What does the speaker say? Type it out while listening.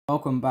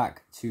Welcome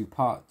back to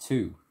part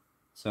 2.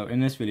 So in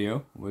this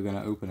video, we're going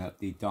to open up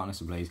the Darkness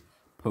Ablaze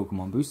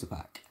Pokemon Booster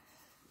Pack.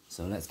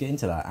 So let's get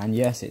into that. And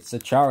yes, it's a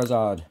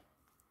Charizard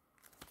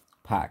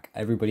pack.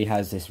 Everybody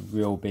has this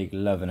real big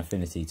love and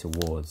affinity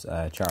towards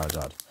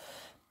Charizard.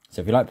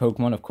 So if you like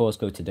Pokemon, of course,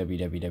 go to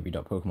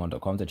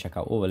www.pokemon.com to check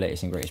out all the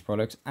latest and greatest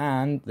products.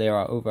 And there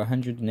are over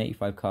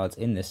 185 cards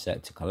in this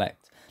set to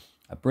collect.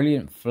 A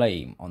brilliant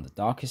flame on the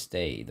darkest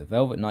day, the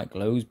velvet night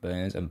glows,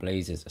 burns, and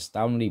blazes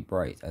astoundingly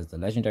bright as the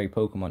legendary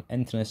Pokemon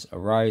Entinus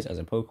arise as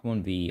a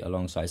Pokemon V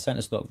alongside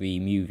Centerstalk V,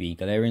 Mew V,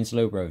 Galarian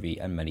Slowbro V,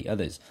 and many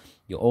others.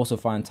 You'll also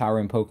find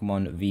towering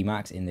Pokemon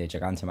VMAX in their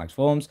Gigantamax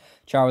forms,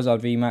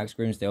 Charizard VMAX,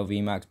 Grimsdale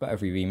VMAX,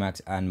 Butterfree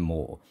VMAX, and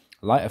more.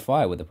 Light a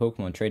fire with the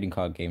Pokemon trading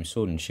card game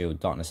Sword and Shield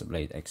Darkness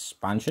Ablaze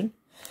expansion.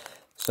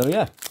 So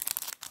yeah,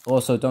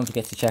 also don't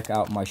forget to check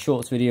out my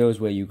shorts videos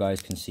where you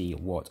guys can see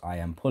what I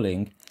am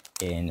pulling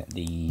in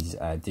these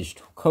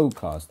digital code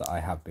cards that I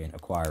have been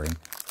acquiring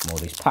from all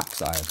these packs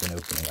that I have been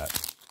opening up.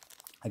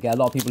 I get a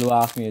lot of people who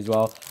ask me as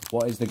well,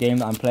 what is the game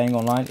that I'm playing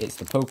online? It's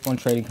the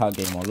Pokemon Trading Card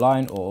Game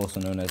Online, or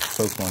also known as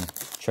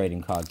Pokemon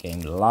Trading Card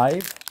Game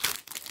Live.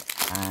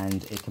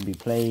 And it can be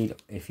played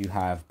if you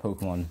have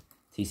Pokemon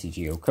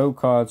TCGO code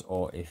cards,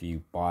 or if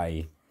you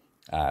buy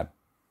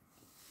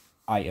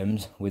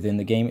items within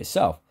the game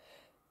itself.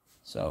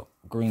 So,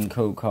 green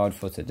code card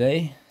for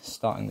today.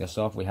 Starting this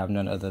off, we have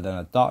none other than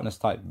a Darkness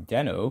type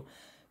Deno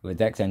with a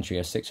dex entry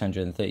of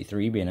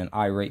 633, being an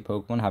irate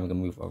Pokemon having a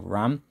move of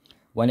Ram.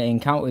 When it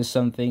encounters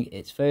something,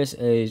 its first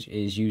urge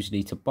is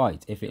usually to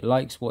bite. If it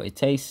likes what it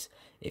tastes,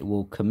 it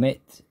will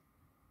commit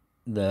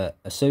the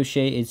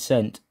associated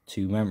scent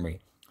to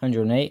memory.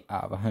 108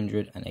 out of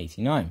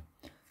 189.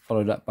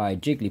 Followed up by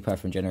Jigglypuff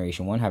from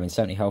Generation 1, having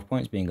 70 health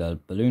points, being a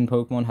balloon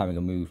Pokemon, having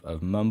a move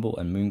of Mumble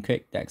and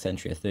Moonkick, dex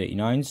entry of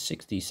 39,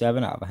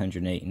 67 out of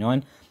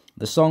 189.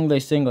 The song they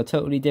sing are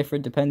totally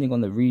different depending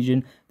on the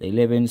region they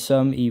live in,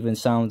 some even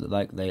sound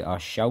like they are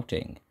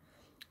shouting.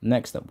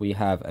 Next up we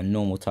have a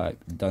normal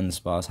type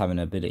Dunsparce having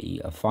an ability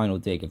of Final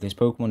Dig. If this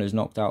Pokemon is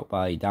knocked out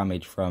by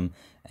damage from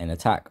an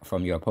attack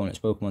from your opponent's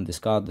Pokemon,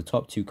 discard the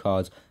top 2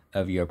 cards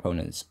of your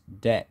opponent's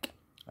deck.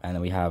 And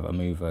then we have a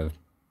move of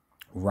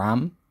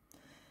Ram.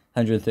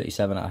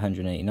 137 out of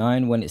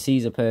 189. When it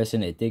sees a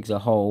person, it digs a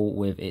hole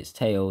with its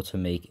tail to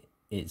make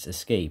its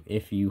escape.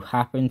 If you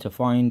happen to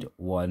find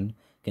one,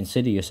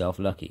 consider yourself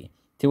lucky.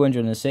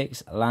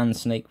 206, Land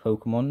Snake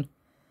Pokemon.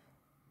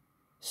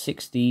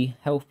 60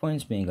 health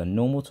points, being a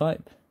normal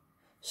type.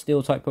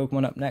 Steel type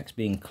Pokemon up next,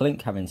 being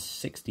Clink, having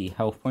 60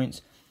 health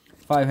points.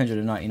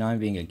 599,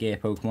 being a Gear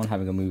Pokemon,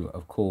 having a move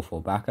of Call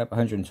for Backup.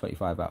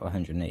 125 out of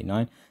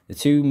 189. The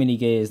 2 mini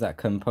gears that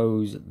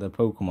compose the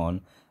Pokemon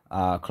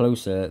are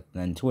closer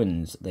than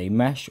twins. They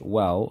mesh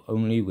well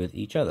only with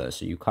each other,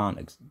 so you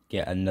can't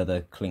get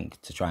another Clink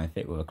to try and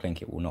fit with a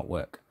Clink. It will not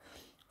work.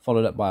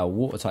 Followed up by a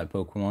water type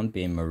Pokemon,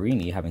 being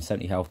Marini, having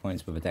 70 health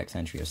points with a dex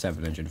entry of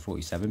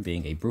 747,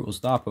 being a brutal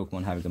star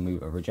Pokemon, having a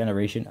move of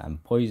Regeneration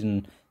and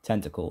Poison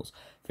Tentacles.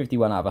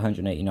 51 out of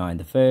 189.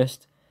 The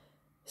first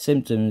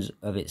symptoms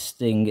of its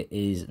sting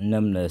is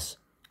numbness.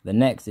 The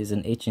next is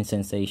an itching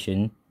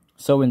sensation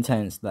so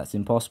intense that's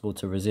impossible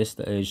to resist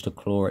the urge to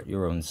claw at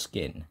your own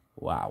skin.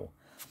 Wow.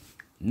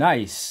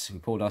 Nice. We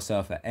pulled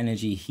ourselves an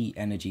energy, heat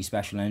energy,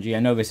 special energy. I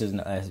know this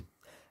isn't an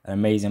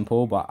amazing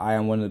pull, but I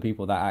am one of the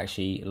people that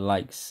actually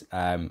likes,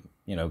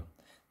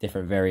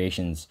 different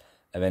variations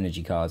of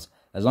energy cards.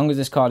 As long as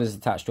this card is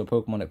attached to a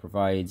Pokemon that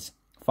provides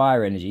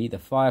fire energy, the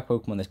fire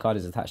Pokemon this card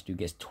is attached to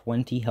gets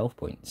 20 health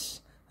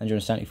points.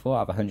 174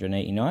 out of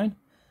 189.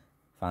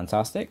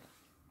 Fantastic.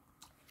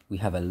 We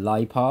have a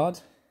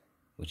Lipard,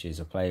 which is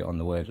a play on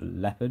the word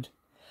leopard.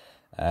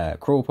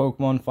 Crawl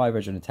Pokemon,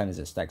 510 is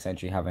its dex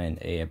entry, having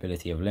a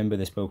ability of Limber.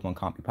 This Pokemon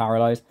can't be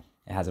paralyzed.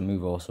 It has a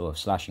move also of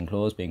Slashing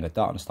Claws, being a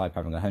Darkness type,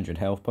 having 100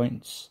 health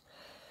points.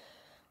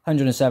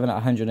 107 out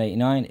of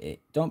 189.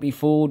 Don't be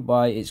fooled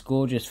by its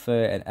gorgeous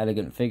fur and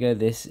elegant figure.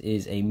 This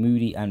is a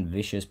moody and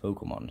vicious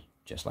Pokemon,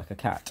 just like a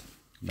cat.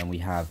 Then we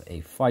have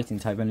a Fighting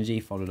type energy,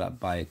 followed up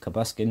by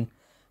Kabuskin.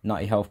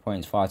 90 health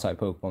points, fire type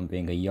Pokemon,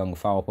 being a young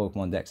foul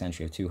Pokemon, dex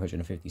entry of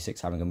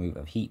 256, having a move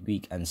of Heat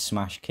Beak and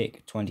Smash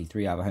Kick,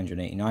 23 out of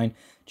 189.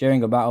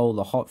 During a battle,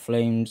 the hot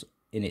flames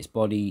in its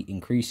body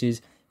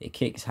increases. Its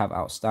kicks have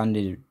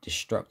outstanding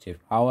destructive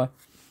power.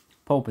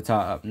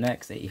 Pulpitar up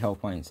next, 80 health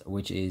points,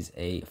 which is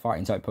a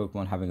fighting type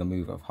Pokemon, having a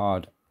move of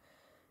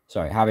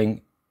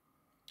having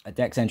a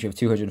dex entry of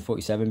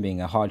 247,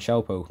 being a hard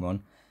shell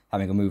Pokemon,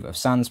 having a move of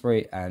Sand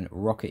Spray and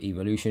Rocket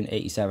Evolution,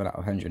 87 out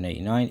of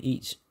 189.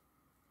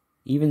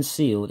 Even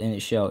sealed in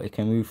its shell, it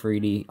can move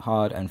freely,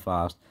 hard and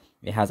fast.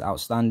 It has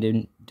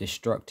outstanding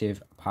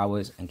destructive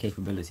powers and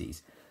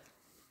capabilities.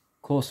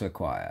 Corsair,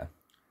 I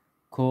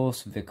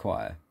don't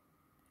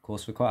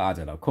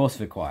know.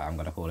 Corsair, I'm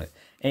going to call it.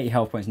 80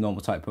 health points, normal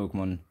type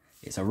Pokemon.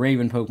 It's a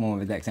Raven Pokemon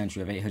with a dex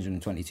entry of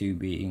 822,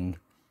 being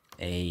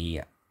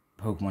a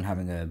Pokemon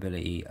having the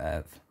ability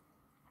of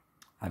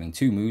having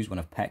 2 moves, one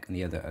of Peck and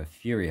the other of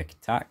Fury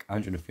Attack.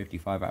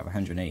 155 out of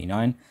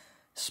 189.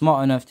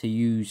 Smart enough to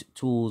use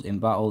tools in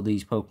battle,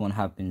 these Pokemon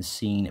have been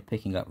seen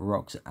picking up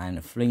rocks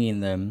and flinging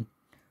them,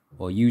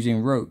 or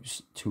using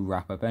ropes to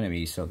wrap up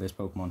enemies. So this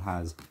Pokemon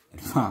has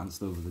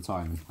advanced over the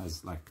time,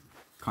 has like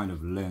kind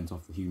of learnt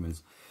off the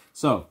humans.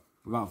 So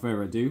without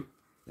further ado,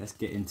 let's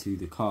get into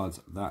the cards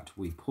that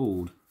we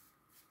pulled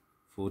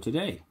for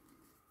today.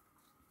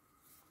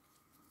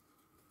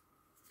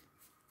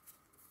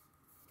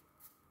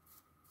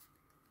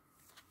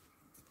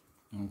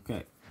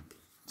 Okay,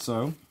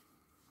 so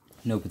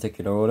no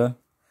particular order.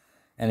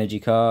 Energy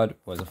card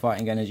was a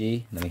fighting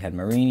energy. Then we had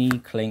Marini,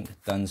 Clink,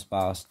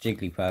 Dunsparce,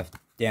 Jigglypuff,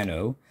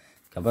 Deno,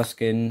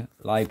 Kabuskin,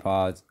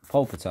 Liepard,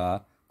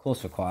 Pulpitar,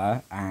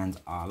 Corsoquire,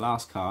 and our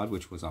last card,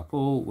 which was our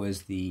pull,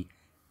 was the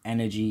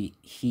Energy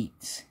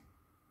Heat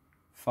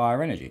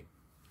Fire Energy.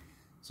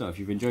 So if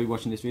you've enjoyed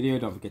watching this video,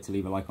 don't forget to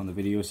leave a like on the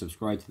video,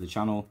 subscribe to the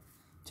channel,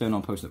 turn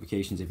on post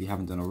notifications if you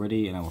haven't done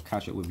already, and I will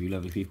catch up with you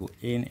lovely people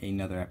in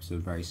another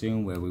episode very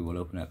soon, where we will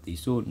open up the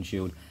Sword and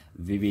Shield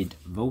Vivid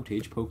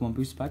Voltage Pokemon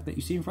Booster Pack that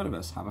you see in front of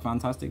us. Have a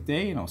fantastic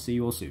day, and I'll see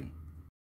you all soon.